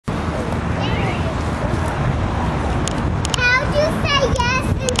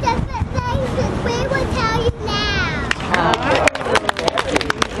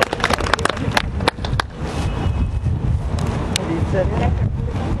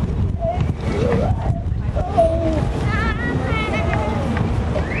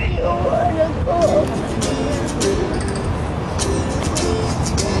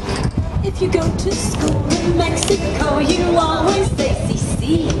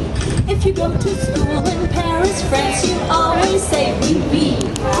go to school in Paris, France, you always say oui, oui.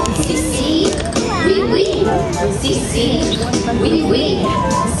 Si, si, oui, oui. Si, si, oui, oui.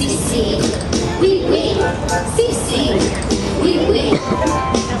 Si, si, oui, oui. Si, si, oui, oui.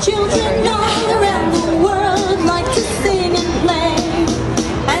 Children all around the world like to sing and play,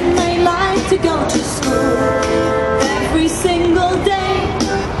 and they like to go to school every single day.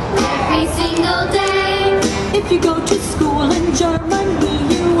 Every single day. If you go to school in Germany,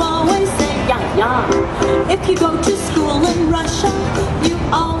 you always say ya ya. If you go to school in Russia, you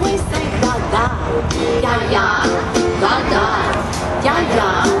always say da da. Ya ya, da da. Ya ya,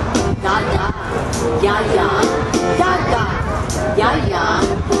 da da. Ya ya, da da. Ya ya,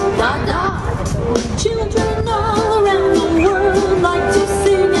 da da. Children all around the world like to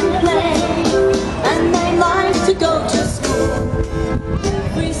sing and play, and they like to go to school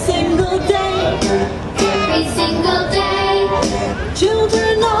every single day. Every single day.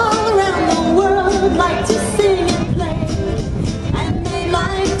 Children all around the world like to sing and play, and they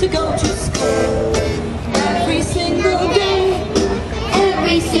like to go to school every single day.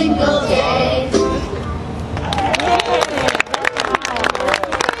 Every single day.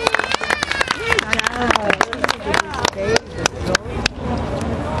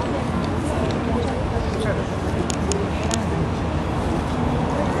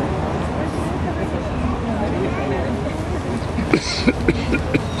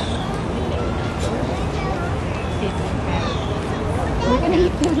 We're going to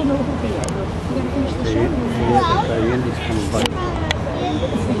eat food and over here. We're going to finish the show.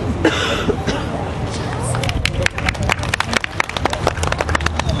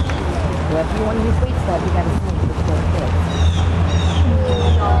 Well, if you want to use weight stuff, you got to sing for 4 kids.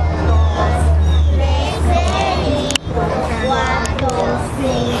 'Cause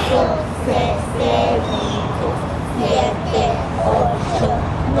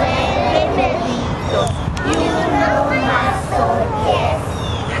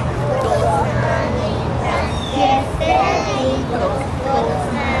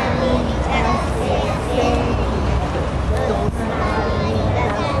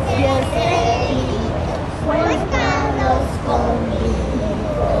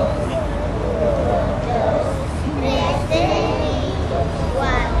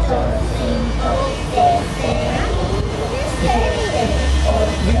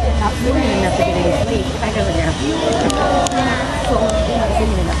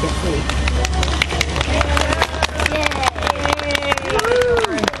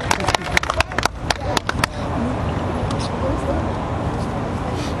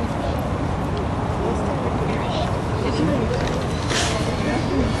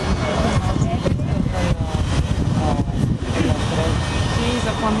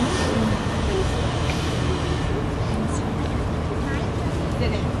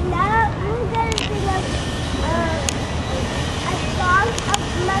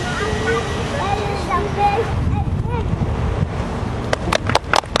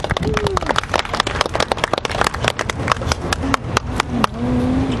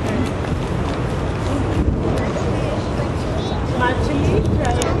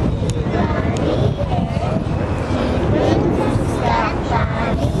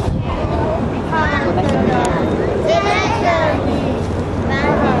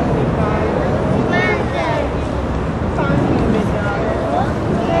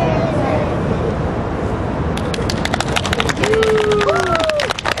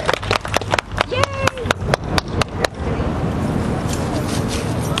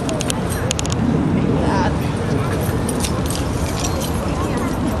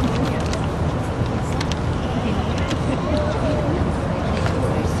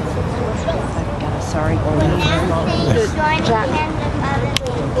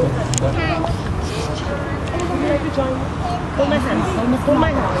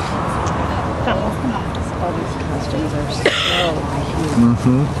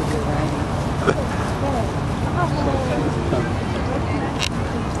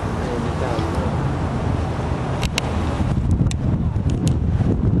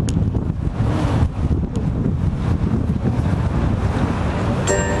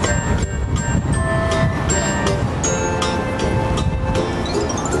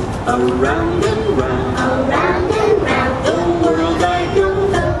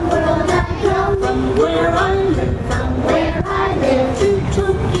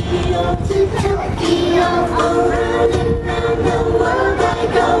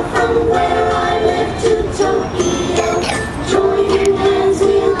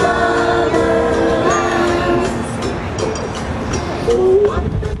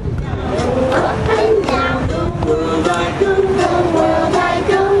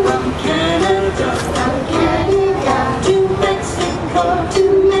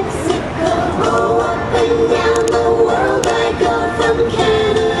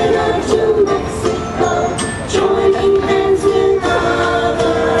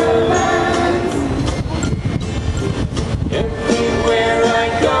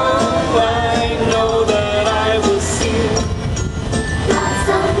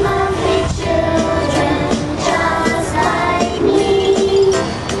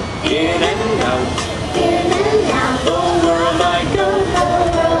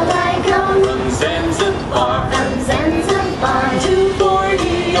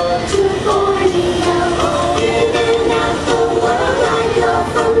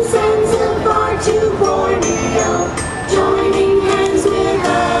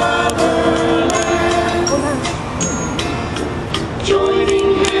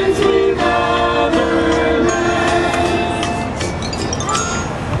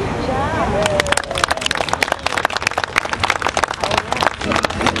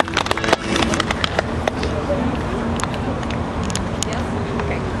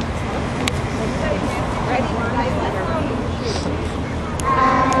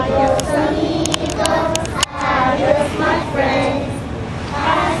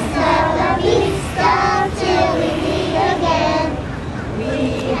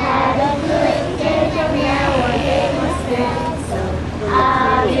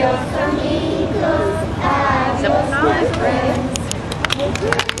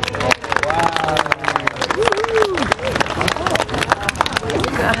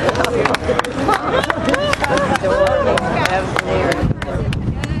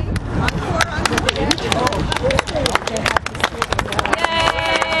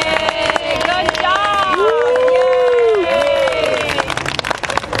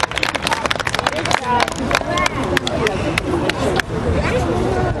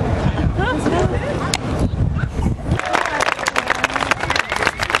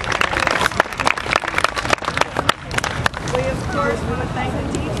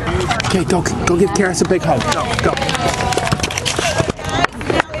Okay, go give Karis a big hug. Go.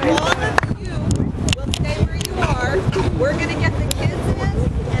 All of you will stay where you are. We're going to get the kids in,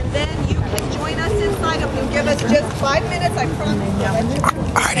 and then you can join us inside. If you give us just 5 minutes, I promise.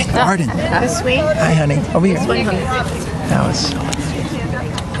 Arden. That was sweet. Hi, honey. Over here. That was so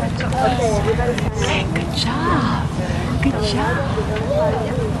Good job. Good job.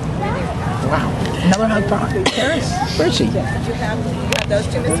 wow. Another hug for Karis. Where is she? You have those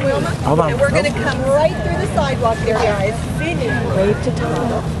two, Miss Wilma. Hold on. And we're going to come right through the sidewalk there, guys. Wave to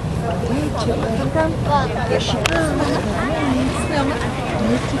Tom. Wave to Tom. Here she comes.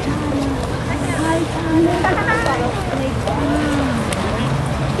 Wave to Tom. Hi, Tom.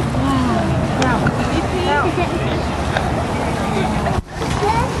 Wow.